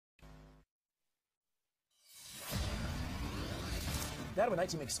Now to a Night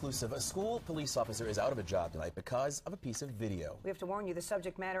Team exclusive. A school police officer is out of a job tonight because of a piece of video. We have to warn you, the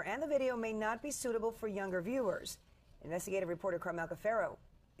subject matter and the video may not be suitable for younger viewers. Investigative reporter Carmel Cafaro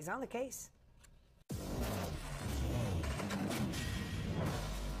is on the case.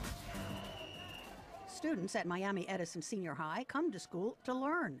 Students at Miami Edison Senior High come to school to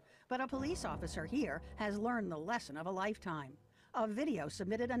learn, but a police officer here has learned the lesson of a lifetime. A video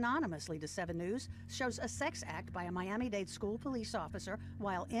submitted anonymously to 7 News shows a sex act by a Miami-Dade school police officer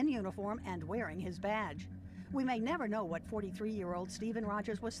while in uniform and wearing his badge. We may never know what 43-year-old Stephen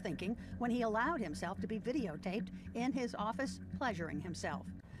Rogers was thinking when he allowed himself to be videotaped in his office pleasuring himself.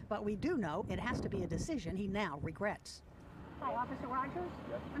 But we do know it has to be a decision he now regrets. Hi, Officer Rogers.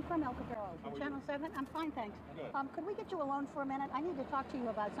 Yes. I'm Carmel Cafaro, Channel 7. I'm fine, thanks. Good. Could we get you alone for a minute? I need to talk to you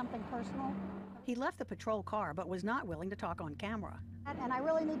about something personal. He left the patrol car but was not willing to talk on camera. And I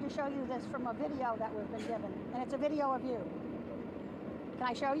really need to show you this from a video that we've been given. And it's a video of you. Can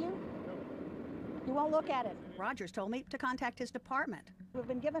I show you? You won't look at it. Rogers told me to contact his department. We've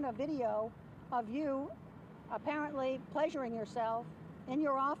been given a video of you apparently pleasuring yourself in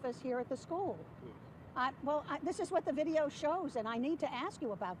your office here at the school. This is what the video shows, and I need to ask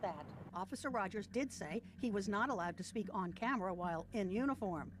you about that. Officer Rogers did say he was not allowed to speak on camera while in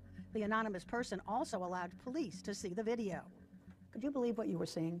uniform. The anonymous person also allowed police to see the video. Could you believe what you were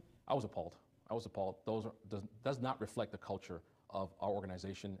seeing? I was appalled. I was appalled. Does not reflect the culture of our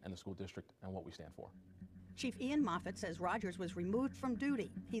organization and the school district and what we stand for. Chief Ian Moffett says Rogers was removed from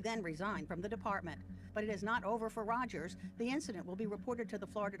duty. He then resigned from the department. But it is not over for Rogers. The incident will be reported to the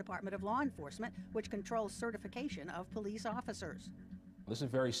Florida Department of Law Enforcement, which controls certification of police officers. This is a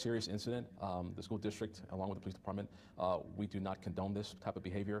very serious incident. The school district, along with the police department, we do not condone this type of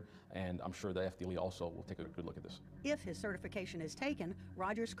behavior, and I'm sure the FDLE also will take a good look at this. If his certification is taken,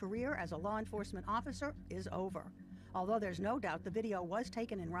 Rogers' career as a law enforcement officer is over. Although there's no doubt the video was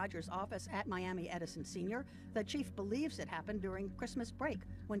taken in Rogers' office at Miami Edison Senior, the chief believes it happened during Christmas break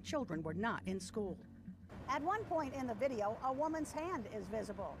when children were not in school. At one point in the video, a woman's hand is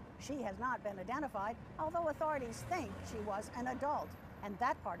visible. She has not been identified, although authorities think she was an adult, and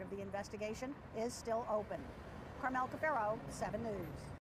that part of the investigation is still open. Carmel Cafaro, 7 News.